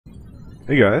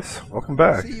Hey guys, welcome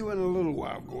back. See you in a little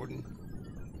while, Gordon.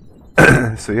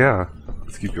 So yeah,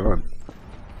 let's keep going.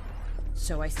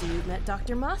 So I see you've met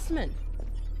Dr. Mossman.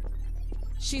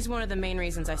 She's one of the main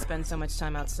reasons I spend so much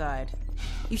time outside.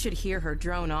 You should hear her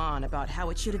drone on about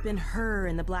how it should have been her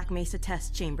in the Black Mesa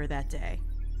test chamber that day.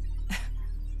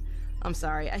 I'm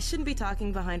sorry, I shouldn't be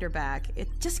talking behind her back. It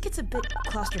just gets a bit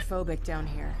claustrophobic down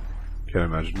here. Can't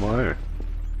imagine why.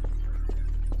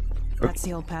 That's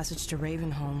the old passage to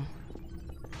Ravenholm.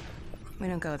 We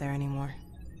don't go there anymore.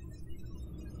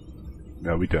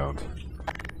 No, we don't.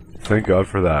 Thank God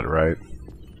for that, right?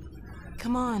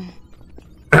 Come on.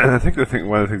 I think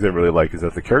one of the things I really like is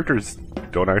that the characters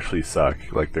don't actually suck.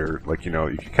 Like they're like, you know,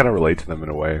 you can kind of relate to them in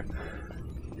a way.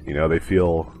 You know, they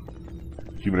feel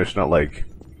humanish, not like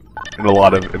in a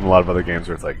lot of other games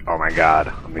where it's like, oh my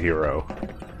God, I'm the hero.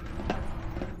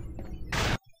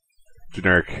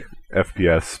 Generic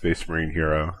FPS Space Marine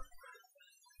hero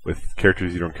with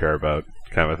characters you don't care about,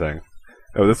 kind of a thing.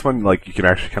 Oh, this one, like, you can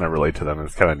actually kind of relate to them, and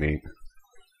it's kind of neat.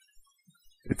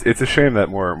 It's a shame that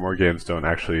more games don't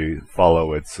actually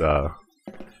follow its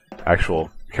actual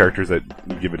characters that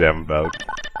you give a damn about.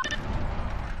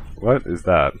 What is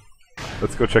that?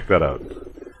 Let's go check that out.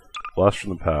 Blast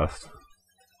from the past.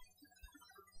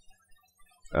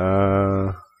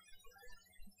 Find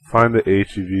the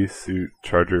HEV suit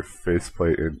charger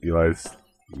faceplate in Eli's...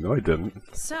 No, I didn't.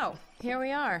 So, here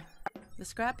we are. The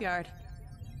scrapyard.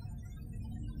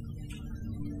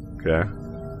 Okay.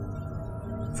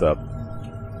 What's up?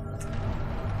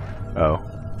 Oh.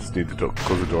 Just need to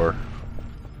close the door.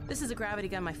 This is a gravity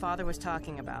gun my father was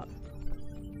talking about.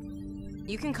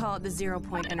 You can call it the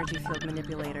zero-point energy field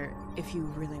manipulator if you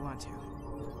really want to.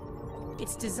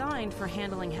 It's designed for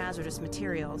handling hazardous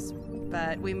materials,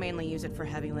 but we mainly use it for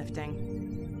heavy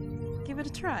lifting. Give it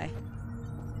a try.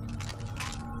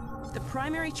 The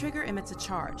primary trigger emits a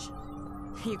charge.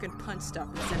 You can punch stuff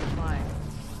and send it flying.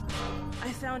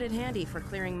 I found it handy for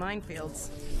clearing minefields.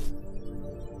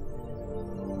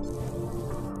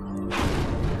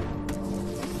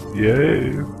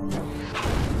 Yay!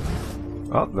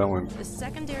 Oh, that one. The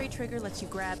secondary trigger lets you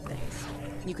grab things.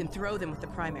 You can throw them with the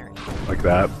primary. Like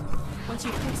that. Once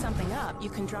you pick something up, you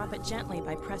can drop it gently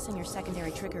by pressing your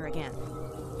secondary trigger again.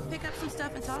 Pick up some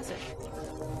stuff and toss it.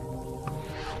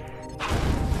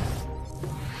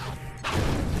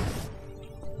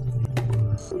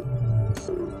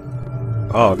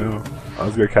 Oh no, I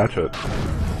was gonna catch it.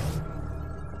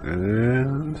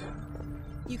 And...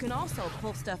 You can also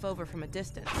pull stuff over from a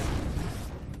distance.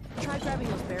 Try grabbing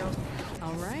those barrels.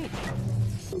 Alright.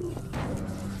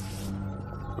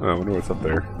 Oh, I wonder what's up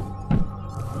there.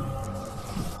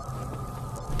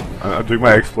 I'm doing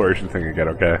my exploration thing again,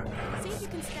 okay? See if you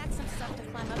can stack some stuff to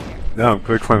climb up here. No, I'm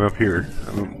gonna climb up here.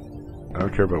 I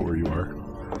don't care about where you are.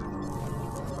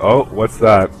 Oh, what's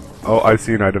that? Oh, I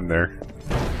see an item there.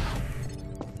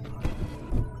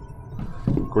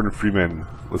 Gordon Freeman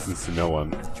listens to no one.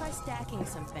 Try stacking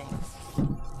some things.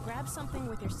 Grab something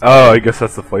with your Oh, I guess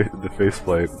that's the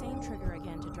faceplate. same trigger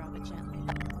again to drop it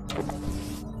gently.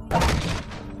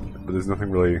 But there's nothing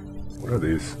really. What are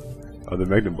these? Oh, the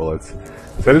magnum bullets. So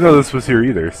I didn't know this was here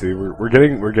either. See, we're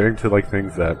getting to like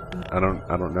things that I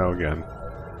don't know again.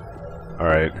 All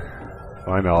right,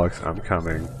 fine, Alex, I'm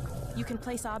coming. You can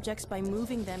place objects by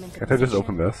moving them into Can't I just position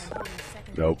open this? and holding the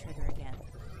secondary Nope. trigger again.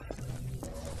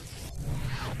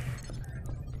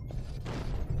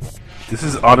 This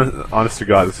is honest to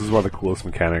God, this is one of the coolest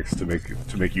mechanics to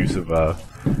make use of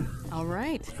All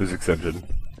right. physics engine.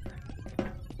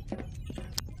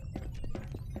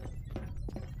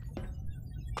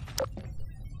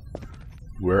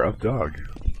 Where up, dog?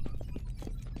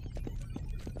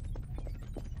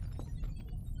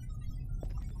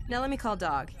 Now let me call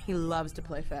Dog. He loves to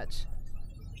play fetch.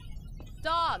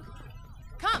 Dog!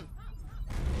 Come!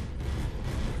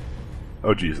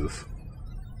 Oh Jesus.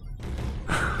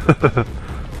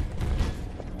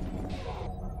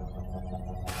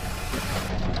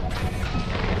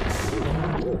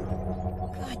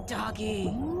 Good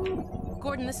doggy.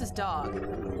 Gordon, this is Dog.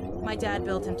 My dad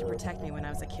built him to protect me when I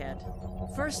was a kid.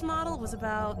 First model was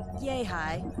about yay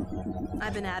high.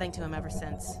 I've been adding to him ever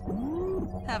since.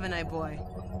 Haven't I, boy?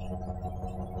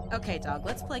 Okay, Dog,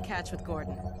 let's play catch with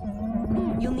Gordon.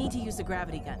 You'll need to use the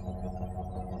gravity gun.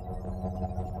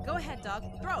 Go ahead, Dog.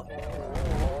 Throw!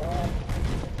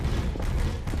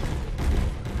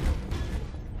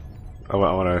 I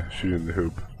want to shoot in the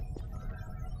hoop.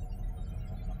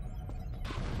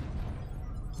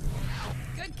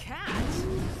 Good catch!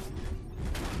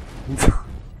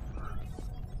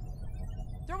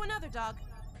 Throw another, Dog.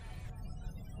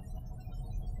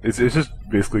 It's just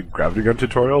basically gravity gun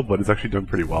tutorial, but it's actually done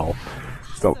pretty well.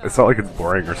 it's not like it's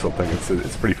boring or something.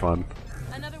 It's pretty fun.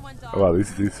 Another one, Dog. Oh wow, these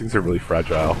things are really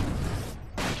fragile.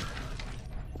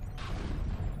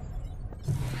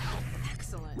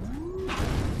 Excellent.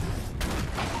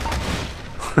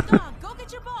 Dog, go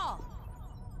get your ball.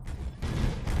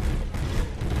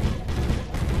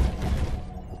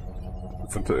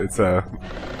 It's down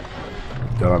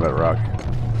on that rock.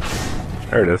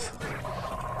 There it is.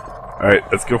 All right,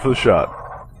 let's go for the shot.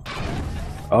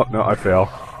 Oh no, I fail.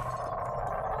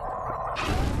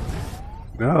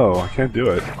 No, I can't do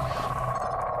it.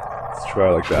 Let's try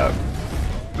it like that.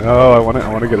 No, I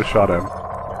want to get a shot in.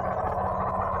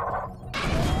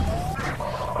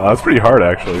 That's pretty hard,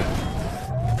 actually.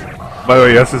 By the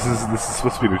way, yes, this is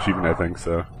supposed to be an achievement, I think.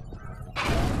 So.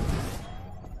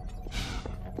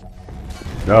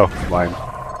 No, it's mine.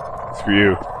 Screw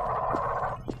you.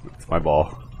 It's my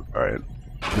ball. All right.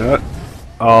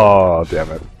 Oh, damn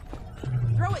it.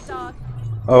 Throw it, Dog.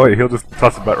 Oh wait, he'll just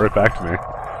toss it right back to me.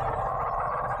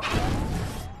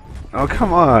 Oh,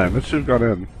 come on. That should have gone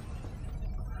in.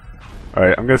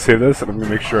 Alright, I'm gonna save this, and I'm gonna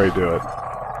make sure I do it.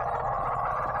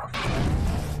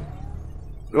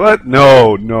 What?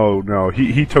 No, no, no.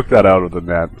 He took that out of the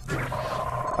net.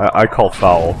 I call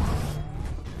foul.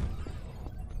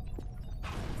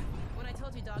 When I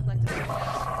told you Dog liked to catch,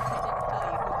 I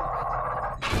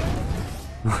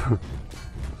didn't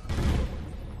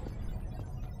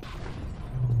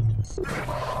tell you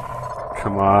who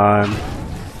Come on.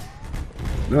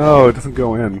 No, it doesn't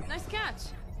go in. Nice catch.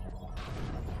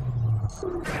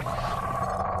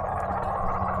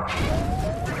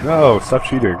 No, stop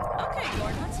cheating. Okay,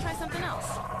 Gordon, let's try something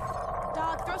else.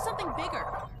 Dog, throw something bigger.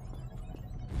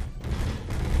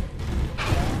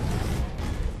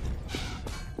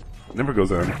 It never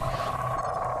goes in. No, Dog.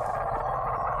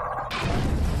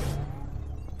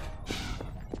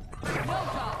 No,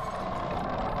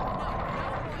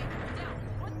 point. Down.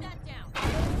 Put that down.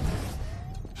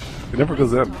 It never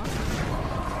goes in. Oh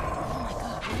my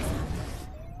God, what is that?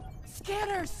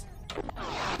 Scanners!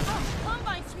 Oh,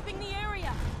 Combine sweeping the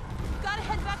area. You gotta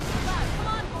head back to the lab. Come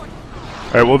on, Gordon.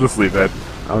 Alright, we'll just leave it.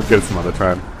 I'll get it some other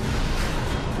time.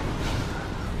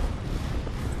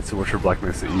 So what's your Black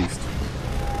Mesa East?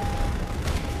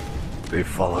 They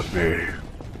followed me.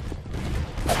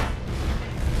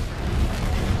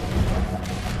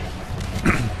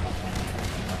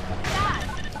 Dad!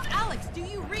 Alex, do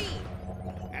you read?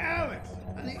 Alex!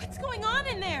 Honey, What's going on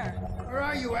in there? where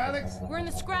are you, Alex? We're in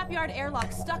the scrapyard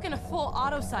airlock, stuck in a full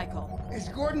auto cycle. Is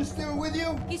Gordon still with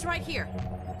you? He's right here.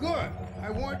 Good.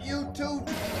 I want you to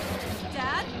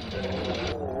Dad?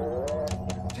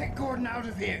 take Gordon out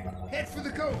of here. Head for the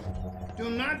coast. Do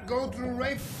not go through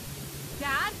Rafe.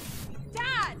 Dad?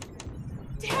 Dad!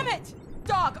 Damn it!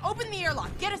 Dog, open the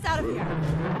airlock. Get us out of here.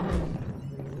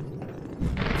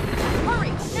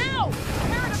 Hurry, now!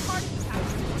 Tear it apart at this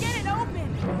house. Get it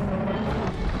open!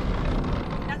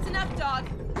 That's enough, Dog.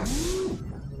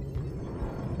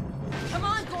 Come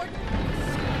on, Gordon.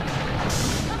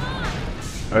 Come on!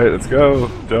 Alright, let's go,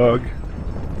 dog.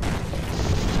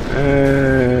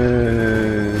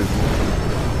 And...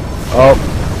 oh,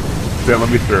 didn't let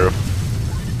me through.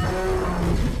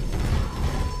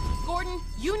 Gordon,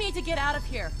 you need to get out of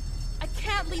here. I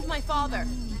can't leave my father.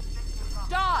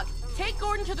 Dog, take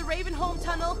Gordon to the Ravenholm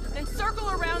tunnel, then circle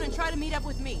around and try to meet up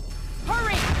with me.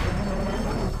 Hurry!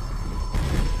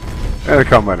 And the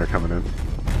Combine are coming in.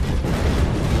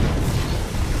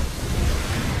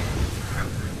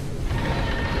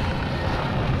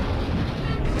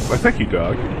 Why, thank you,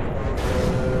 dog.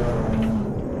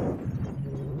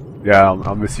 Yeah,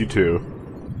 I'll miss you too.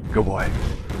 Go, boy.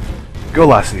 Go,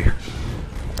 lassie.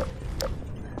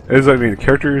 As I mean,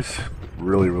 characters,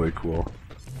 really, really cool.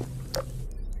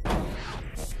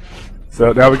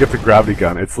 So now we get the gravity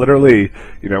gun. It's literally,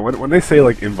 you know, when they say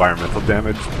like environmental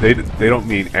damage, they don't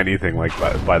mean anything like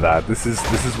by that. This is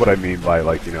what I mean by,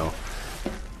 like, you know,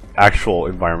 actual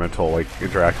environmental, like,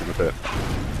 interacting with it.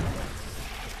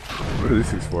 What are these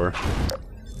things for?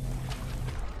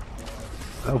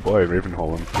 Oh boy,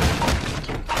 ravenholm.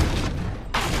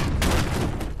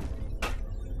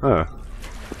 Huh.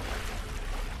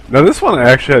 Now this one I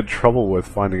actually had trouble with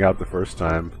finding out the first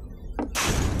time.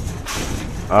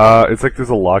 It's like there's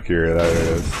a lock here. There it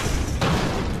is.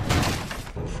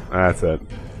 That's it.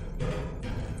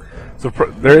 So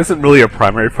there isn't really a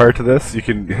primary fire to this. You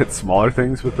can hit smaller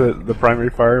things with the primary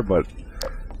fire, but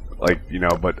like, you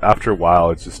know, but after a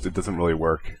while, it doesn't really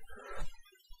work.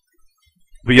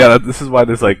 But yeah, this is why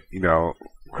there's, like, you know,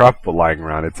 crop lying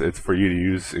around. It's for you to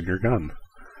use in your gun,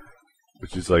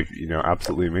 which is, like, you know,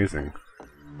 absolutely amazing.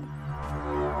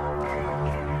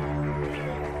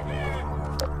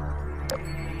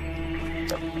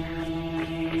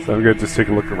 So I'm gonna just take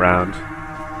a look around.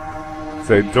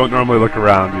 So I don't normally look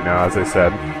around, you know, as I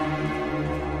said.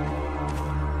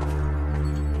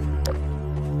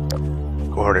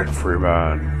 Gordon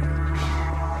Freeman.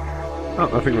 Oh,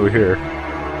 nothing really here.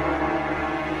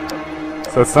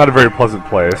 So it's not a very pleasant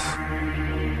place.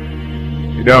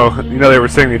 You know, they were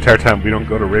saying the entire time we don't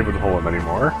go to Ravenholm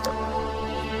anymore.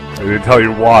 They didn't tell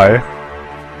you why.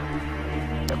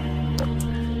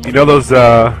 You know those,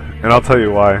 and I'll tell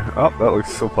you why. Oh, that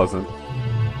looks so pleasant.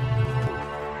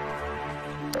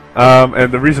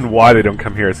 And the reason why they don't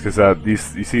come here is because you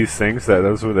see these things,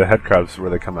 those were the head crabs where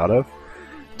they come out of.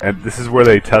 And this is where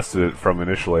they tested it from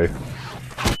initially.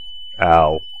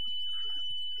 Ow.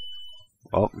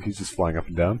 Oh, he's just flying up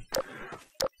and down.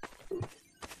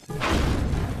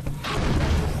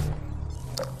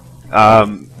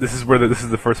 This is where this is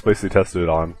the first place they tested it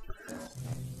on.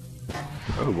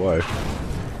 Oh boy.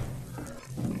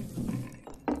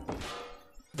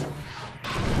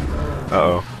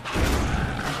 Uh-oh.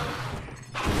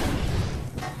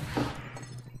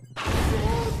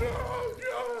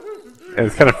 And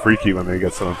it's kind of freaky when they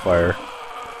get set on fire.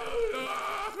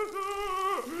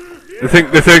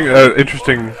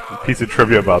 Interesting piece of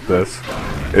trivia about this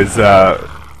is,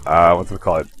 what's it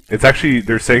called? It's actually,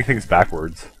 they're saying things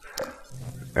backwards.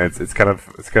 And it's kind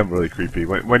of really creepy.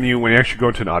 When you actually go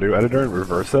into an audio editor and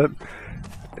reverse it,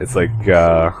 it's like,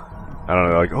 I don't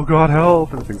know, like, oh god,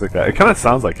 help, and things like that. It kind of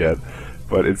sounds like it,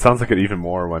 but it sounds like it even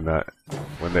more when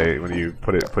you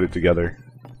put it together.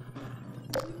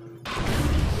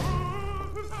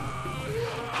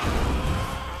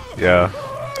 Yeah,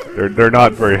 they're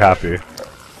not very happy.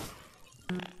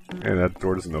 And that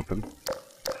door doesn't open.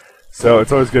 So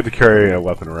it's always good to carry a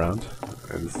weapon around,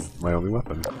 and this is my only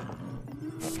weapon.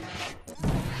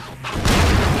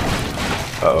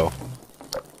 Uh-oh.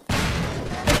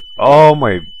 Oh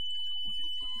my...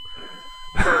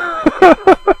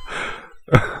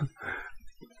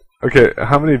 Okay,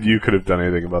 how many of you could have done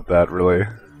anything about that, really?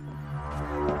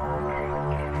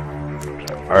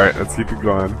 Alright, let's keep it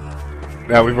going.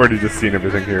 Now, we've already just seen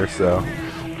everything here, so...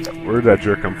 Where did that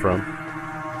jerk come from?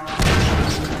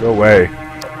 Go away.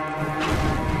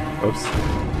 Oops.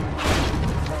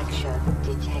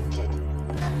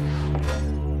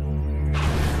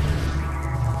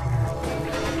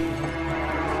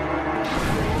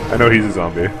 I know he's a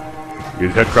zombie. He's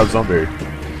a head crab zombie.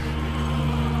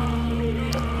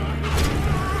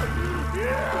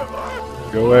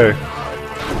 Go away.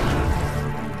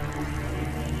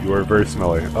 You are very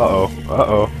smelly. Uh-oh.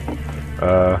 Uh-oh.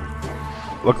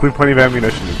 Luckily plenty of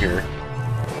ammunition in here.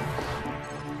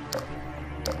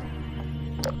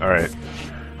 Alright.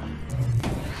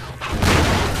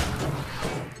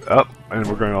 Oh, and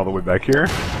we're going all the way back here.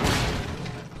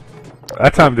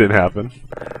 That time didn't happen.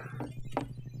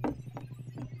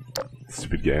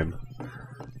 Stupid game.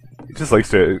 It just likes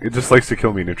to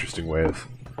kill me in interesting ways.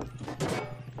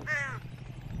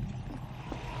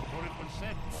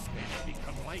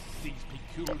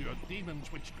 Peculiar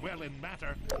demons which dwell in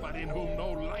matter, but in whom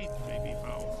no light may be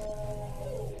found.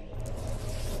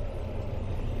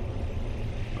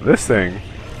 This thing,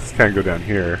 just kind of go down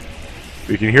here.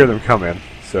 But you can hear them coming,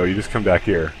 so you just come back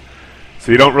here.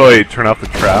 So you don't really turn off the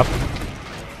trap,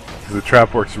 because the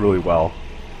trap works really well.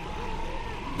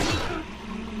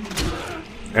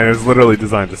 And it's literally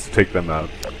designed just to take them out.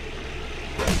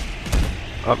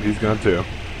 Oh, he's gone too.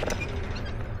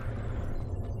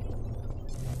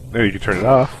 Then you can turn it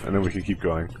off, and then we can keep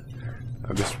going.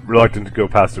 I'm just reluctant to go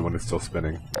past it when it's still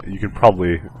spinning. You can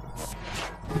probably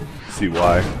see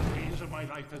why.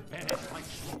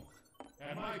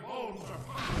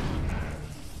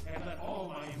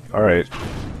 Alright,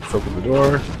 let's open the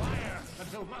door.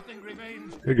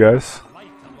 Hey guys.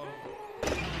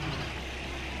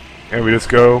 And we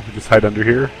just hide under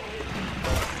here.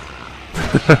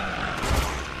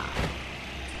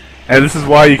 And this is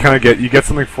why you kind of get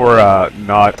something for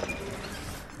not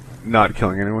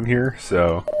killing anyone here.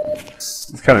 So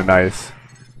it's kind of nice.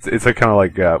 It's like kind of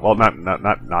like well,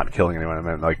 not killing anyone. I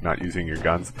meant like not using your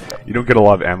guns. You don't get a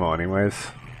lot of ammo anyways.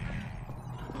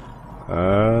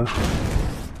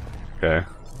 Okay.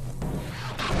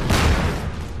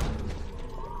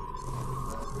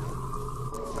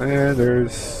 And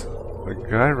there's a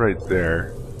guy right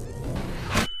there.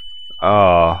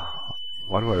 Oh,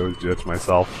 why do I always do that to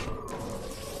myself?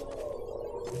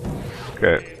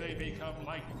 Okay.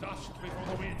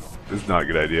 This is not a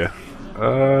good idea.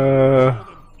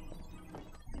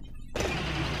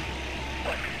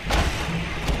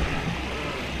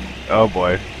 Oh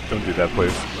boy. Don't do that,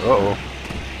 please. Uh-oh.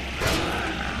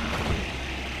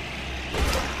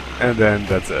 And then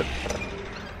that's it.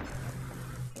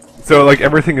 So like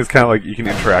everything is kind of like you can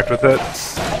interact with it,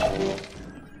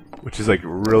 which is like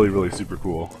really super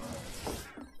cool.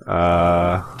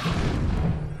 I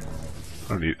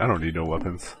don't need no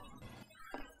weapons.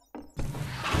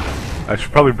 I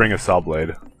should probably bring a saw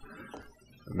blade.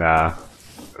 Nah,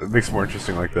 it makes it more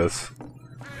interesting like this.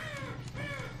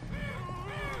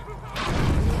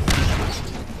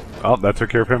 Oh, that took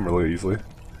care of him really easily.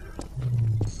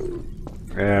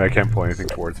 And I can't pull anything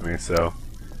towards me, so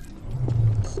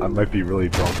I might be really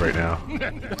drunk right now.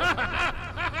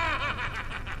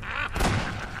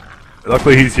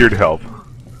 Luckily he's here to help.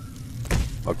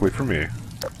 Luckily for me.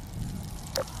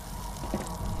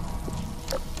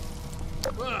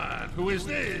 But who is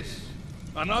this?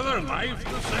 Another life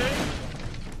to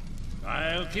save?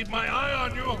 I'll keep my eye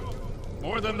on you.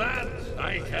 More than that,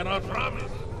 I cannot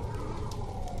promise.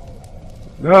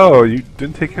 No, you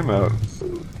didn't take him out.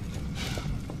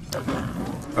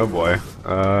 Oh boy.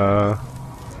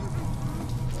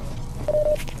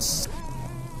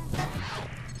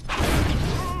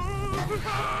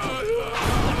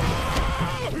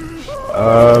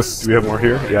 Do we have more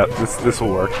here? Yeah, this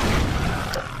will work.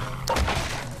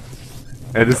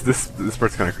 And this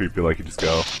part's kind of creepy. Like you just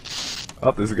go,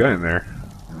 oh, there's a guy in there.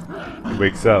 He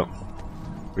wakes up.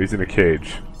 He's in a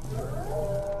cage.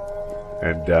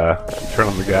 And you turn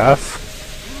on the gas.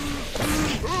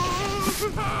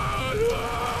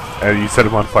 And you set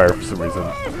him on fire for some reason.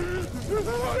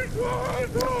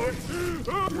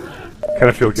 Kind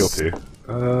of feel guilty.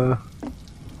 I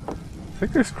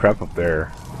think there's crap up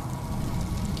there.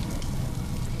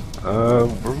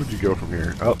 Where would you go from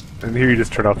here? Oh, and here you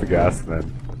just turn off the gas and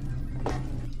then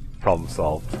problem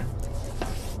solved.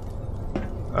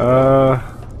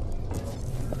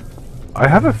 I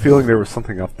have a feeling there was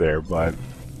something up there, but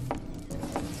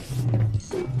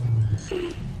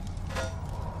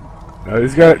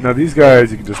these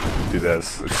guys, you can just do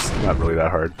this. It's not really that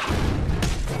hard.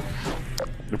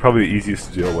 They're probably the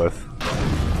easiest to deal with.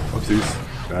 Oopsies.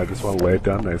 I just want to lay it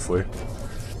down nicely.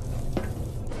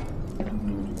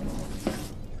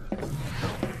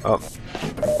 Oh,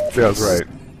 yeah, I was right.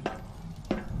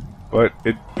 But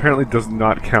it apparently does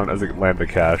not count as a lambda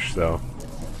cache, so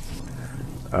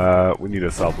we need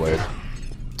a saw blade.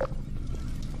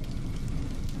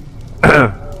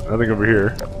 Nothing over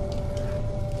here.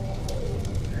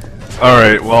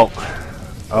 Alright, well...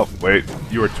 Oh, wait.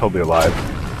 You are totally alive.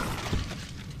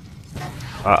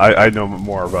 I know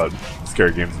more about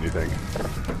scary games than you think.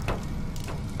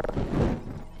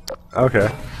 Okay.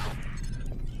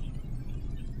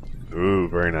 Ooh,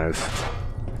 very nice.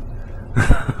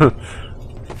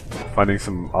 Finding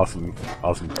some awesome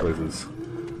places.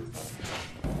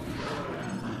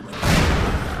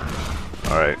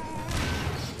 Alright.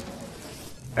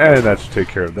 And that should take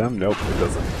care of them. Nope, it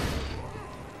doesn't.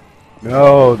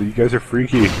 No, you guys are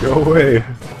freaky. Go away.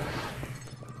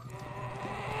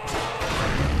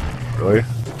 Really?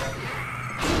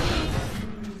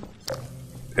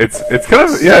 It's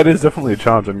kind of, yeah, it is definitely a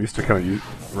challenge. I'm used to kind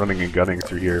of running and gunning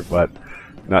through here, but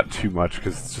not too much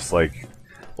because it's just like,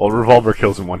 well, revolver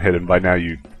kills in one hit, and by now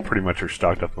you pretty much are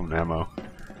stocked up on ammo.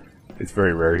 It's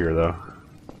very rare here, though.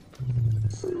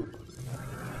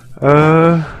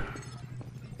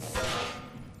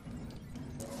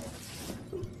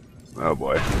 Oh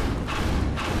boy.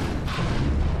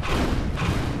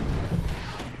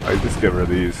 I just get rid of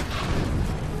these.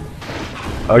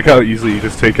 I like how easily you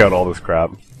just take out all this crap.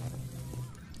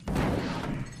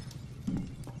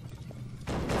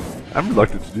 I'm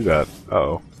reluctant to do that.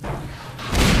 Uh-oh.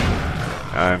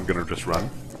 I'm gonna just run.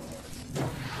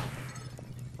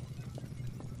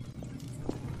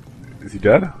 Is he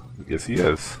dead? Yes, he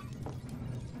is.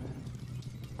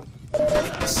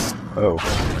 Oh.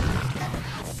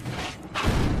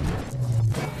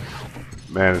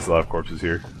 Man, there's a lot of corpses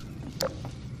here.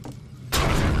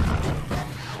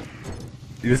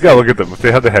 You just gotta look at them. If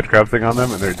they have the head crab thing on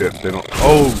them and they're dead, they don't.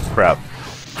 Oh crap!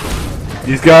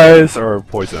 These guys are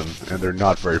poison and they're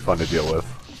not very fun to deal with.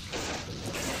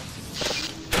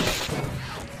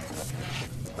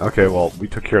 Okay, well we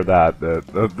took care of that.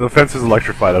 The fence is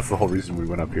electrified. That's the whole reason we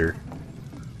went up here.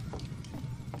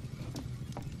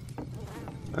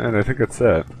 And I think that's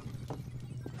it.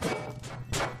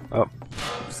 Oh,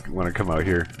 just want to come out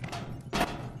here.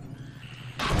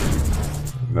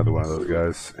 Another one of those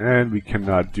guys. And we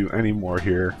cannot do any more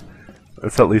here.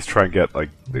 Let's at least try and get, like,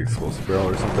 the explosive barrel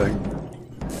or something.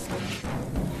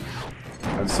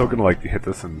 I'm still gonna, like, hit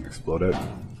this and explode it.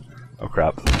 Oh,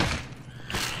 crap.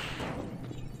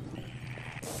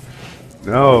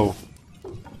 No!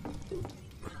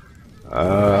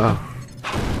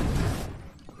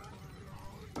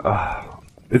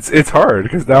 It's hard,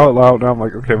 because now I'm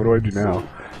like, okay, what do I do now?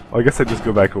 Well, I guess I just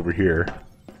go back over here.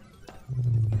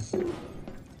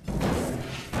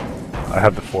 I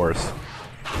have the force.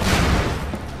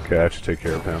 Okay, I should take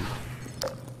care of him.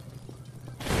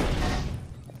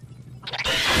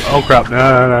 Oh crap!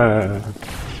 No.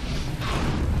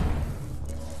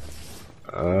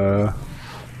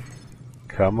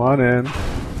 Come on in.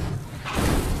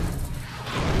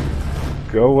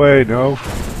 Go away! No.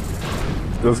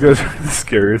 Those guys are the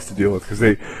scariest to deal with because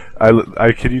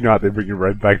I kid you not, they bring you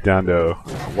right back down to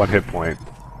 1 hit point.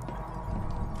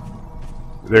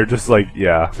 They're just like,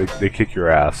 yeah, they kick your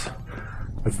ass.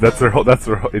 That's their whole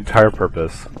entire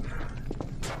purpose.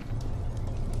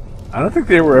 I don't think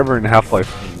they were ever in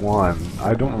Half-Life 1.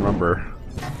 I don't remember.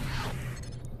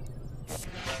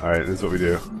 Alright, this is what we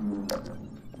do.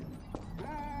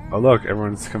 Oh look,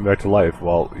 everyone's come back to life.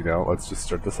 Well, you know, let's just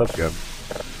start this up again.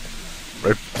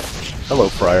 Right. Hello,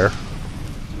 Friar.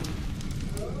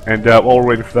 And while we're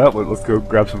waiting for that, let's go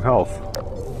grab some health.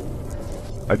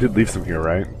 I did leave some here,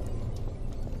 right?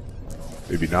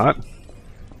 Maybe not?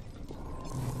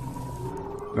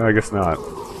 No, I guess not.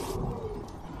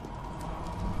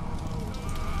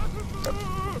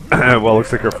 Well,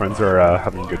 looks like our friends are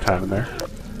having a good time in there.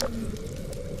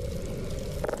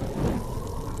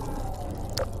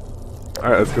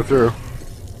 Alright, let's go through.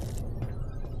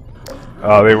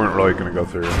 Oh, they weren't really gonna go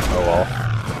through. Oh well.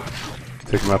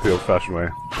 Take them out the old-fashioned way.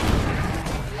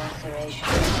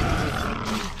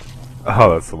 Oh,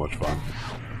 that's so much fun.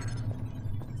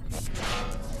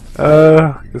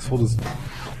 I guess we'll just...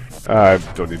 I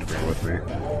don't need to bring it with me.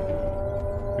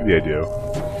 Maybe I do.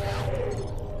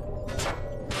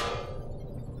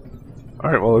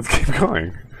 Alright, well, let's keep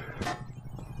going.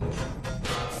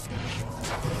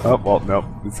 Oh, well, no.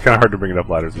 It's kind of hard to bring it up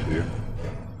ladders with you.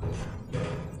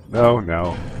 No,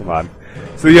 come on.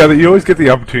 So yeah, you always get the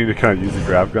opportunity to kind of use the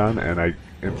grav gun, and I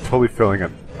am totally failing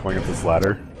at going up this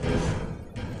ladder.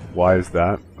 Why is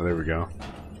that? Oh, there we go.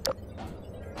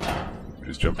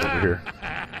 Just jump over here.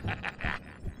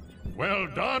 Well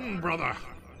done, brother.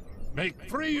 Make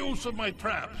free use of my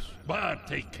traps, but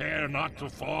take care not to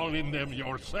fall in them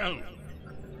yourself.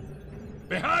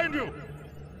 Behind you!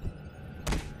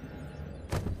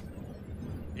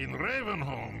 In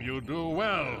Ravenholm, you do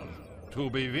well to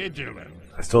be vigilant.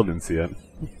 I still didn't see it.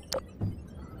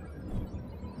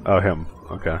 Oh, him.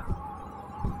 Okay.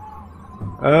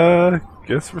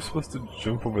 Guess we're supposed to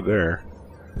jump over there.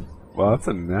 Wow, that's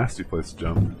a nasty place to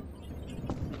jump.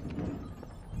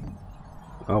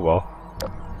 Oh well.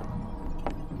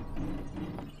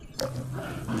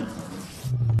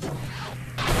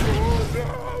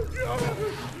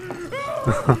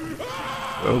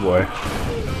 Oh boy.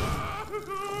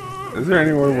 Is there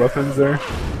any more weapons there?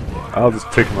 I'll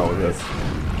just take them out with this.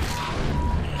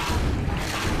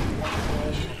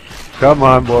 Come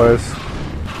on, boys.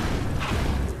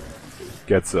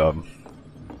 Get some.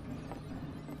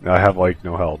 Now I have, like,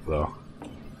 no health, though.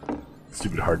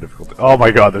 Stupid hard difficulty. Oh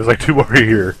my god, there's like 2 more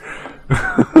here.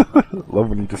 Love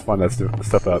when you just find that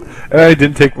stuff out. And I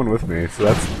didn't take one with me, so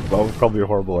that was probably a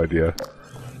horrible idea.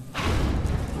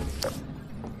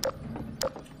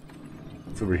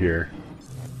 It's over here.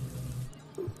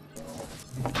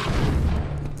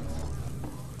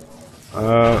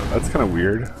 That's kind of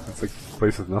weird. It's like a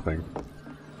place with nothing.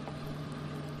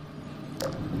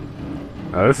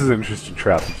 This is an interesting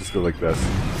trap. Just go like this.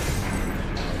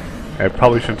 I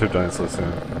probably shouldn't have done it so soon.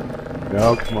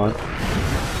 No, come on.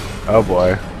 Oh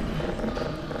boy.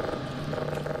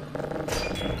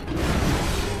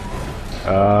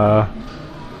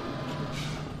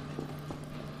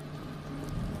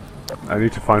 I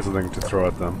need to find something to throw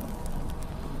at them.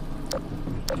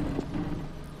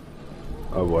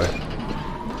 Oh boy.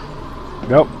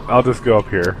 Nope, I'll just go up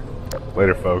here.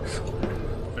 Later, folks.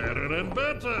 Better and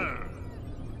better.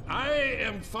 I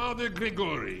am Father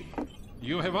Grigori.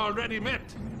 You have already met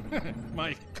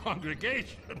my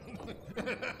congregation.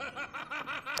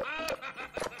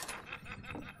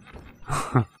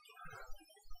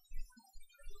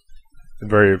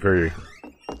 Very, very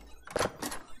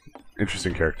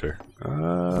interesting character.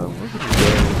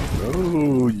 Where did we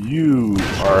go? Oh, you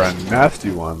are a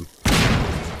nasty one.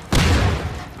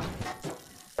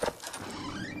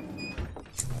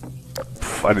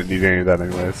 Pff, I didn't need any of that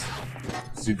anyways.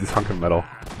 Just need this hunk of metal.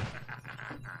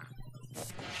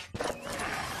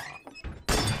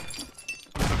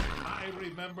 I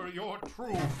remember your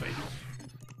true face.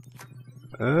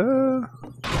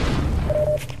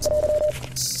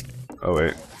 Oh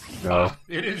wait, no.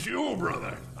 It is you,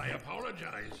 brother. I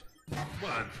apologize.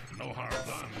 But no harm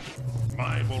done.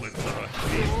 My bullets are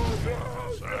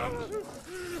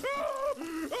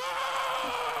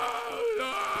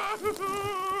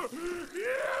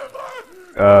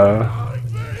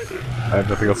I have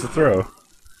nothing else to throw.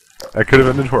 That could have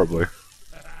ended horribly.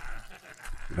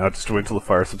 Now just wait until the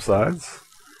fire subsides.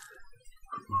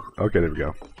 Okay, there we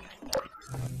go.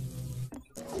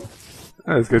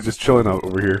 Ah, this guy's just chilling out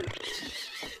over here.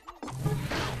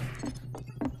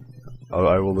 Oh,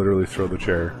 I will literally throw the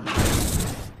chair.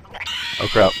 Oh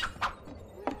crap.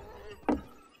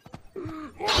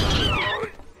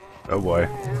 Oh boy.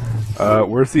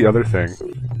 Where's the other thing?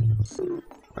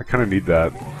 I kinda need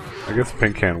that. I guess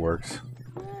pink can works.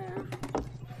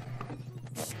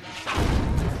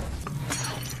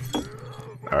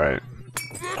 Alright.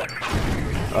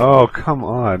 Oh, come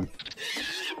on.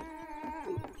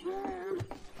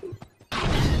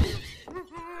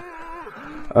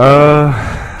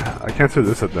 I can't throw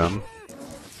this at them.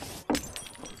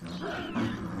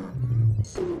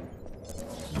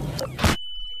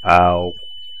 Ow.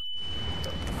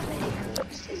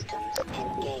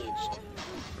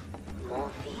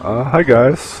 Hi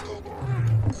guys.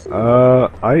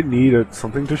 I needed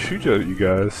something to shoot at you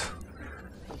guys.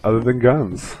 Other than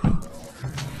guns.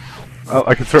 Oh,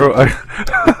 I can throw...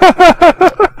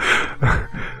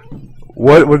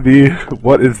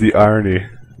 What is the irony?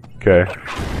 Okay.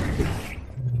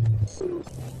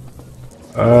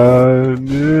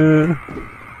 Nah.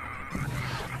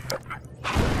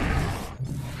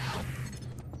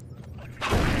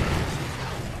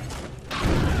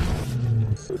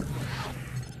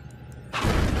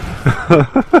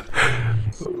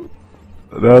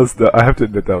 I have to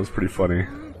admit that was pretty funny.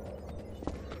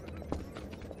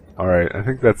 Alright, I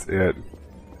think that's it.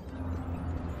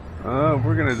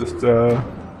 We're gonna just,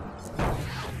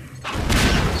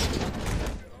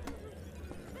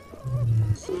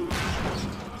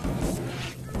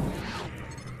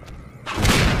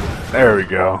 there we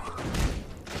go.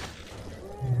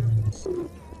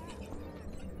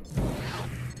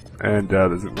 And,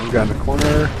 there's one guy in the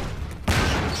corner.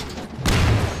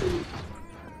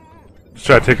 Just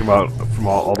try to take him out from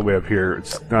all the way up here.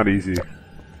 It's not easy.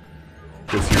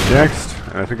 Gets you next,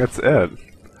 and I think that's it.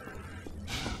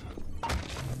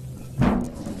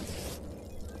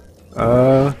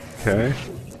 Okay.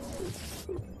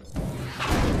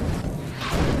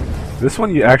 This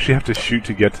one you actually have to shoot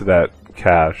to get to that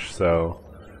cache, so...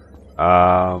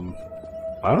 I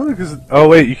don't think this is... Oh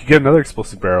wait, you can get another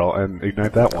explosive barrel and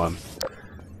ignite that one.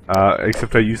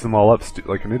 Except I used them all up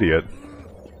like an idiot.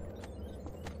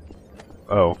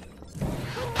 Oh.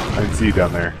 I didn't see you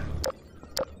down there.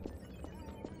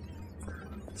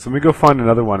 So let me go find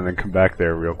another one and then come back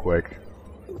there real quick.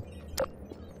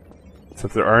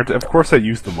 Since there aren't... Of course I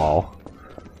used them all.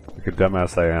 Like a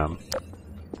dumbass I am.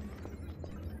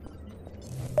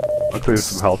 Luckily there's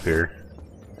some health here.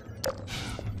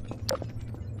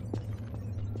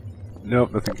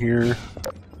 Nope, nothing here.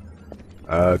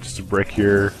 Just a brick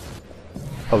here.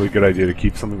 Probably a good idea to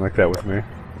keep something like that with me.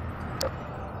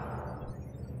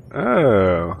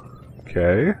 Oh,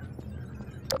 okay.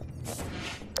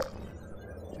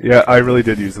 Yeah, I really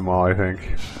did use them all, I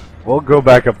think. We'll go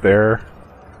back up there.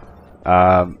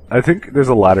 I think there's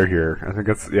a ladder here. I think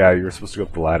that's... Yeah, you were supposed to go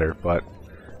up the ladder, but...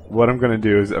 What I'm gonna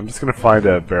do is I'm just gonna find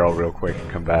a barrel real quick and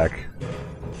come back.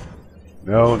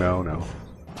 No, no, no.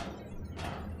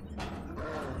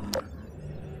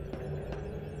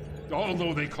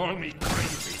 Although they call me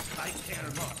crazy, I care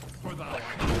not, for thou art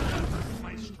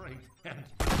my strength and...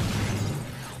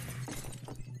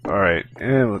 Alright,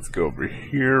 and let's go over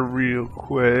here real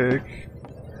quick.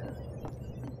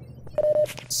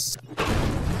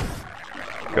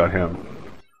 Got him.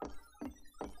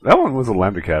 That one was a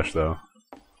lambda cache, though.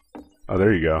 Oh,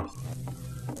 there you go.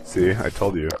 See, I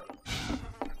told you.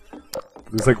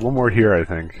 There's like one more here, I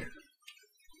think.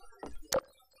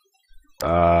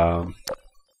 Oh,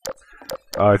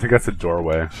 I think that's a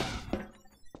doorway.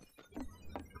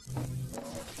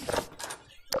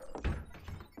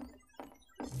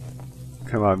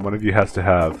 Come on, one of you has to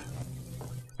have.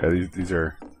 Yeah, these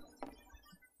are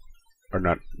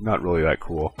not really that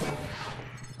cool.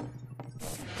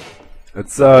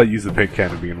 Let's use the pink can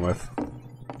to begin with.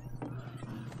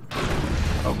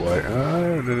 Oh boy.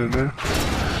 No.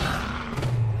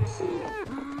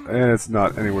 And it's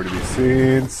not anywhere to be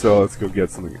seen, so let's go get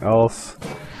something else.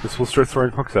 This will start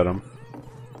throwing hooks at him.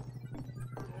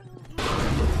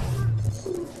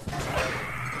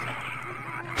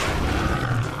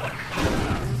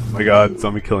 Oh my god,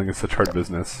 zombie killing is such hard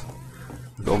business.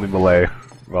 It's only melee.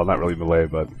 Well, not really melee,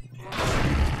 but...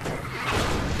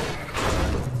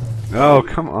 No,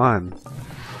 come on.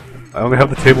 I only have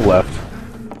the table left.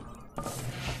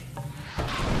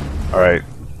 Alright.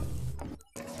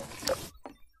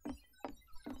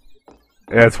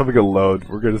 Yeah, it's probably gonna load.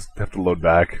 We're gonna just have to load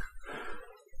back.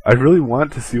 I really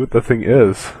want to see what the thing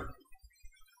is.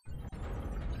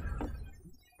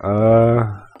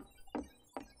 My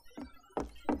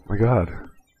god.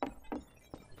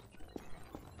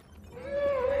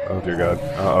 Oh dear god.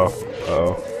 Uh-oh.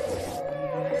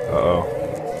 Uh-oh.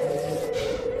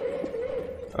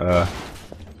 Uh-oh.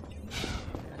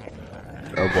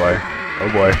 Oh boy. Oh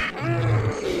boy.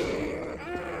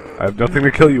 I have nothing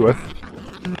to kill you with.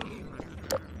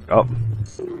 Oh.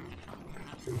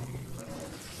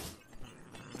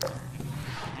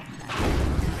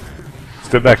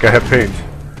 Step back, I have paint.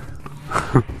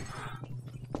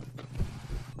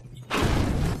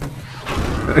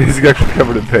 He's actually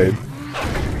covered in paint.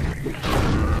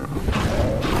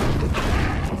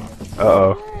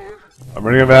 Uh-oh. I'm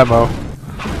running out of ammo.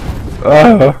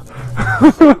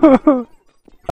 Oh!